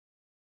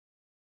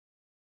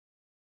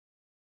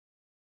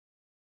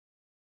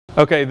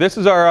Okay, this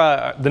is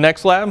our the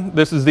next lab.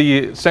 This is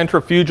the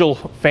centrifugal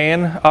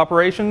fan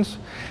operations.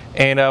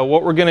 And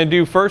what we're going to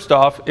do first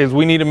off is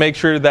we need to make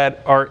sure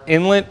that our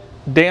inlet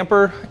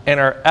damper and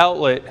our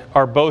outlet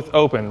are both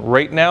open.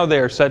 Right now they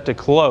are set to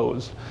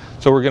close.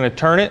 So we're going to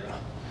turn it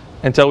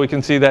until we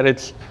can see that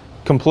it's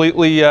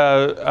completely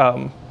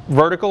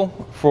vertical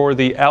for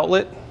the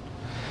outlet.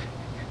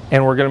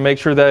 And we're going to make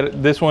sure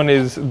that this one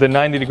is the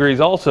 90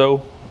 degrees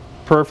also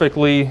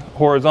perfectly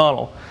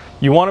horizontal.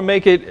 You want to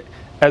make it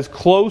as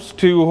close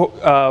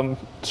to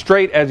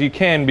straight as you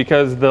can,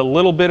 because the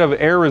little bit of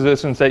air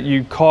resistance that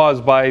you cause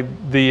by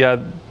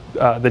the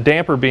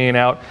damper being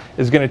out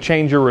is going to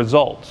change your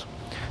results.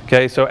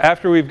 Okay, so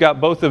after we've got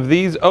both of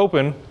these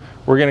open,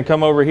 we're going to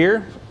come over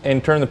here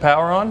and turn the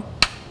power on.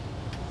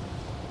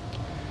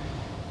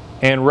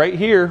 And right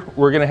here,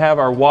 we're going to have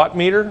our watt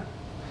meter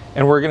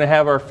and we're going to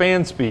have our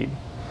fan speed.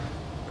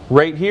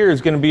 Right here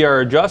is going to be our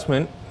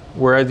adjustment,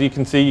 where as you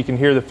can see, you can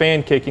hear the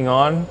fan kicking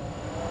on.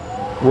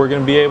 We're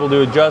going to be able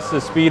to adjust the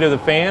speed of the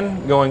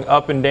fan going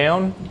up and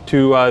down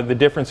to the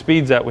different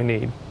speeds that we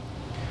need.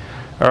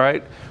 All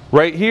right,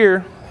 right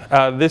here,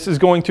 this is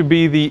going to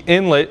be the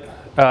inlet,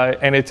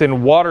 and it's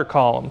in water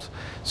columns.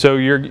 So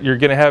you're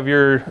going to have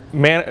your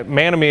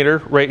manometer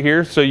right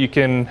here, so you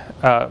can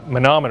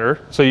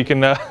manometer, so you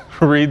can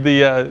read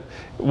the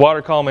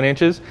water column in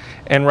inches.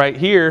 And right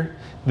here,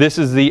 this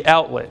is the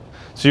outlet.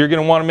 So you're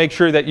going to want to make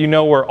sure that you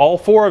know where all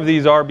four of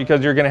these are,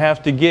 because you're going to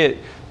have to get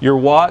your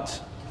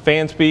watts,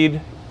 fan speed,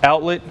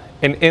 outlet,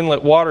 and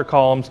inlet water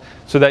columns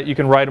so that you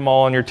can write them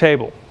all on your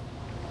table.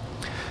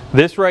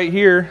 This right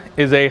here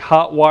is a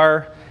hot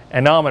wire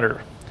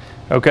anemometer.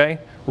 Okay,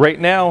 right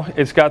now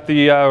it's got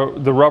the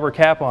rubber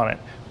cap on it.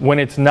 When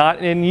it's not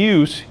in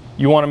use,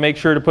 you want to make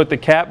sure to put the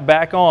cap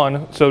back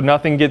on so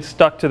nothing gets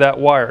stuck to that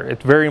wire.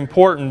 It's very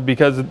important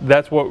because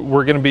that's what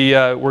we're going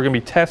to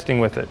be testing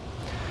with it.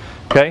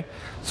 Okay.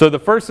 So the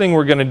first thing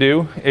we're going to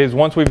do is,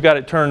 once we've got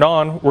it turned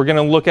on, we're going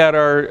to look at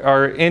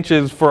our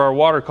inches for our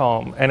water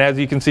column. And as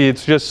you can see,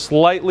 it's just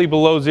slightly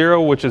below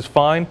 0, which is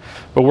fine,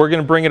 but we're going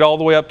to bring it all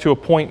the way up to a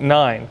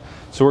 0.9.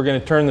 So we're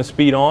going to turn the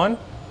speed on.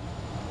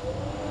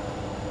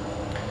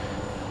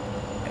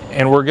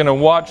 And we're going to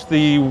watch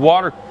the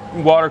water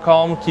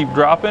column keep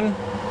dropping.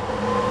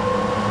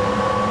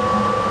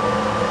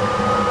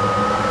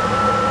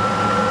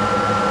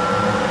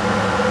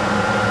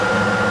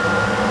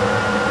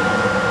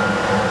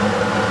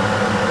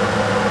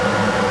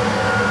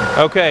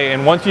 Okay,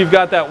 and once you've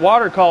got that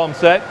water column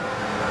set,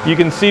 you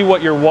can see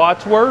what your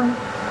watts were,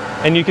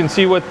 and you can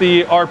see what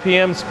the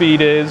RPM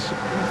speed is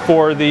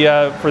for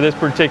this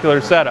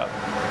particular setup.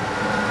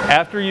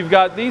 After you've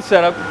got these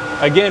set up,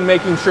 again,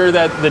 making sure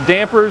that the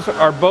dampers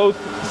are both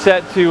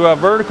set to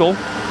vertical,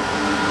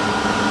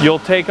 you'll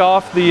take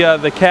off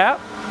the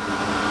cap.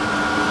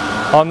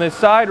 On this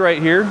side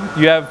right here,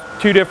 you have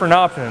two different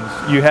options.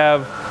 You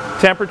have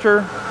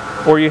temperature,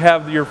 or you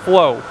have your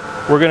flow.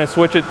 We're going to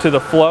switch it to the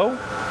flow.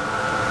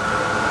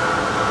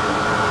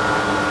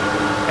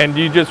 And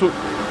you just,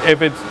 if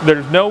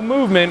there's no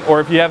movement,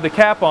 or if you have the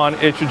cap on,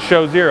 it should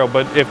show 0.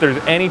 But if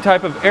there's any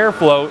type of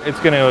airflow,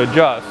 it's going to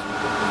adjust.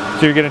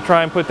 So you're going to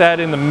try and put that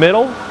in the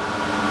middle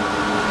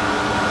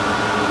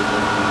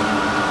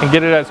and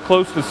get it as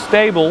close to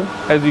stable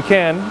as you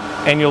can,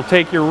 and you'll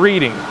take your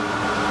reading.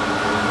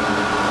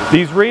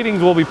 These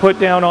readings will be put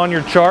down on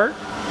your chart.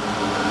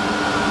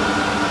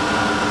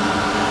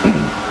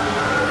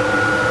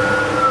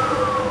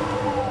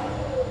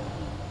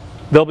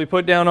 They'll be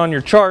put down on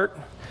your chart.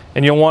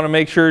 And you'll want to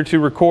make sure to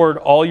record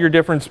all your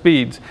different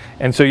speeds.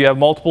 And so you have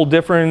multiple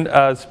different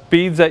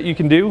speeds that you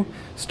can do,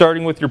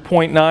 starting with your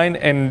 0.9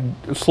 and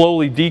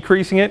slowly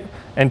decreasing it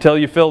until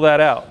you fill that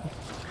out.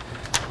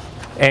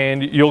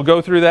 And you'll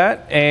go through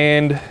that,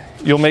 and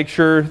you'll make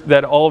sure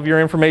that all of your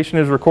information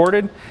is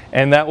recorded,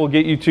 and that will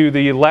get you to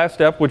the last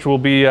step, which will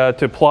be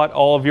to plot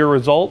all of your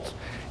results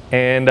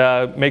and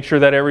make sure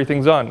that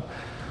everything's on.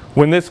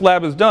 When this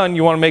lab is done,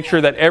 you want to make sure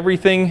that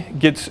everything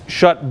gets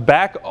shut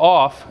back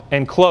off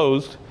and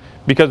closed,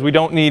 because we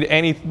don't need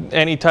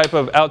any type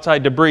of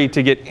outside debris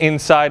to get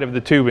inside of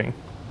the tubing.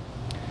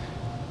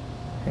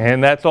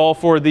 And that's all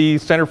for the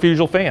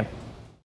centrifugal fan.